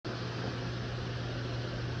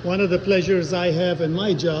One of the pleasures I have in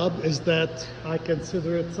my job is that I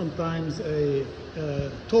consider it sometimes a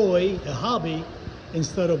toy, a hobby,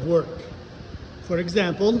 instead of work. For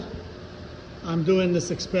example, I'm doing this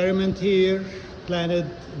experiment here, planted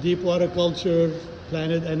deep water culture,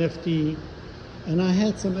 planted NFT, and I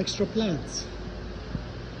had some extra plants.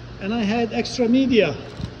 And I had extra media.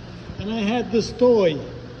 And I had this toy,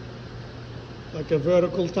 like a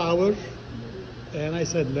vertical tower. And I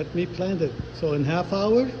said, let me plant it. So in half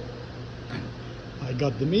hour, I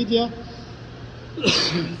got the media,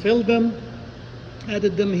 filled them,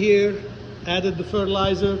 added them here, added the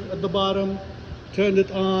fertilizer at the bottom, turned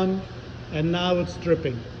it on, and now it's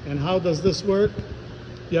dripping. And how does this work?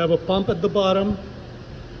 You have a pump at the bottom,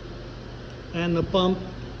 and the pump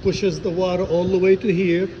pushes the water all the way to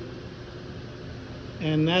here,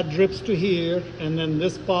 and that drips to here, and then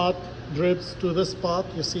this pot drips to this spot,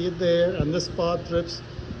 you see it there, and this spot drips,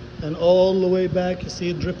 and all the way back, you see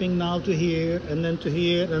it dripping now to here, and then to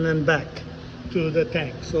here, and then back to the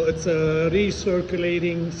tank. So it's a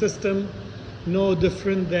recirculating system, no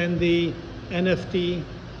different than the NFT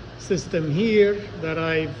system here that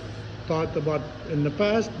I've talked about in the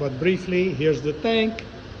past, but briefly, here's the tank.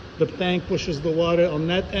 The tank pushes the water on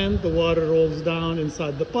that end, the water rolls down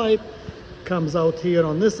inside the pipe, comes out here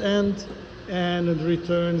on this end, and it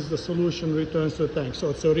returns, the solution returns to the tank. So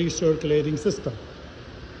it's a recirculating system.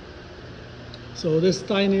 So this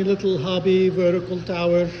tiny little hobby vertical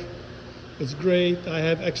tower is great. I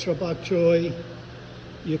have extra bok choy.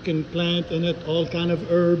 You can plant in it all kind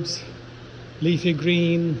of herbs, leafy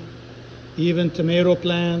green, even tomato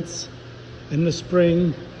plants in the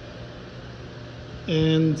spring.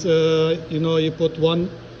 And you put one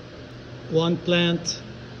plant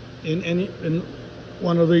in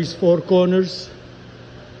one of these four corners,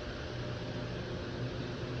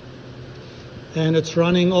 and it's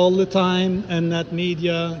running all the time, and that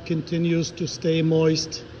media continues to stay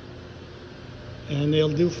moist, and they'll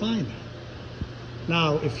do fine.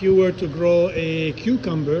 Now, if you were to grow a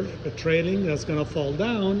cucumber, a trailing that's going to fall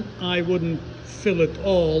down, I wouldn't fill it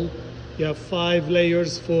all. You have 5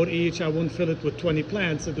 layers for each. I wouldn't fill it with 20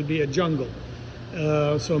 plants. It would be a jungle.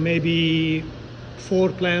 So maybe 4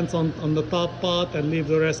 plants on the top pot and leave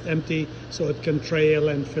the rest empty so it can trail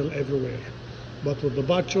and fill everywhere. But with the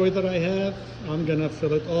bok choy that I have, I'm gonna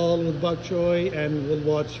fill it all with bok choy, and we'll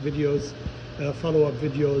watch videos, follow-up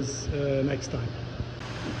videos next time.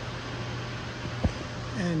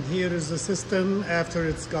 And here is the system after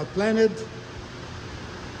it's got planted.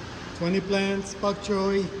 20 plants, bok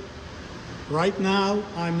choy. Right now,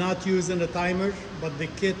 I'm not using a timer, but the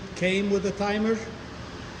kit came with a timer.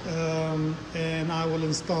 And I will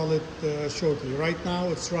install it shortly. Right now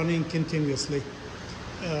it's running continuously.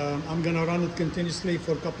 I'm gonna run it continuously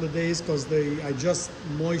for a couple of days because I just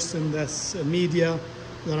moistened this media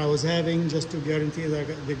that I was having just to guarantee that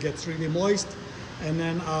it gets really moist, and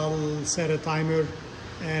then I'll set a timer,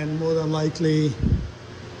 and more than likely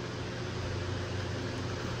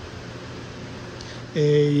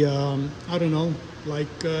I don't know,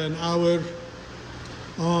 like an hour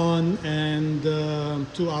on and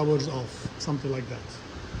 2 hours off, something like that.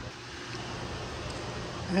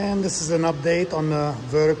 And this is an update on the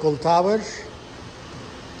vertical tower,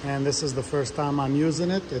 and this is the first time I'm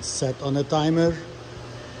using it. It's set on a timer,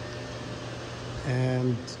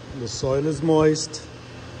 and the soil is moist,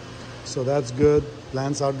 so that's good.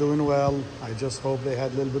 Plants are doing well. I just hope they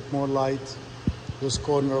had a little bit more light. This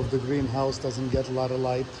corner of the greenhouse doesn't get a lot of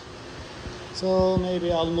light, so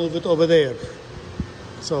maybe I'll move it over there.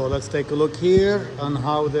 So let's take a look here on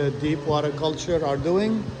how the deep water culture are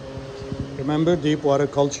doing. Remember, deep water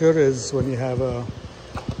culture is when you have a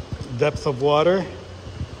depth of water,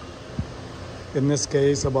 in this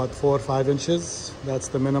case about 4 or 5 inches. That's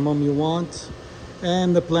the minimum you want.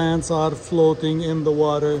 And the plants are floating in the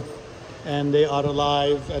water, and they are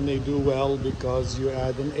alive, and they do well because you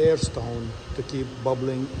add an air stone to keep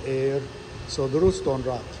bubbling air so the roots don't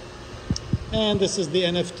rot. And this is the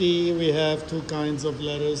NFT. We have 2 kinds of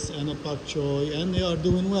lettuce and a bok choy, and they are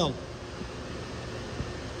doing well.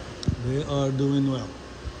 They are doing well.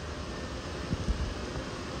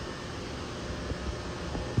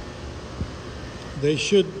 They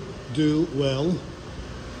should do well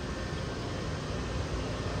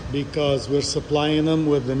because we're supplying them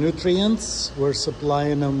with the nutrients, we're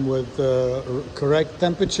supplying them with the correct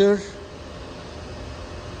temperature,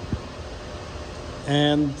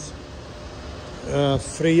 and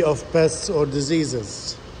free of pests or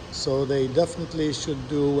diseases. So they definitely should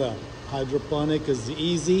do well. Hydroponic is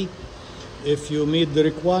easy if you meet the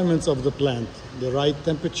requirements of the plant, the right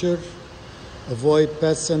temperature, avoid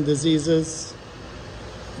pests and diseases,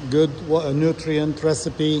 good nutrient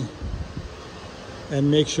recipe, and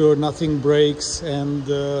make sure nothing breaks and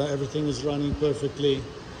everything is running perfectly,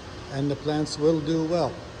 and the plants will do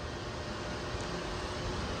well.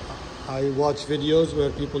 I watch videos where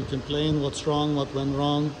people complain what's wrong, what went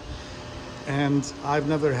wrong, and I've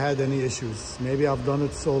never had any issues. Maybe I've done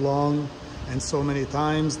it so long and so many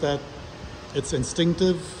times that it's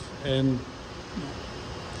instinctive and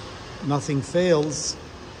nothing fails.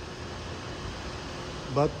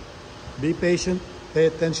 But be patient, pay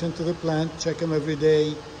attention to the plant, check them every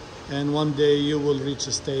day, and one day you will reach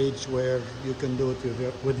a stage where you can do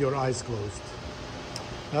it with your eyes closed.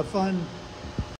 Have fun.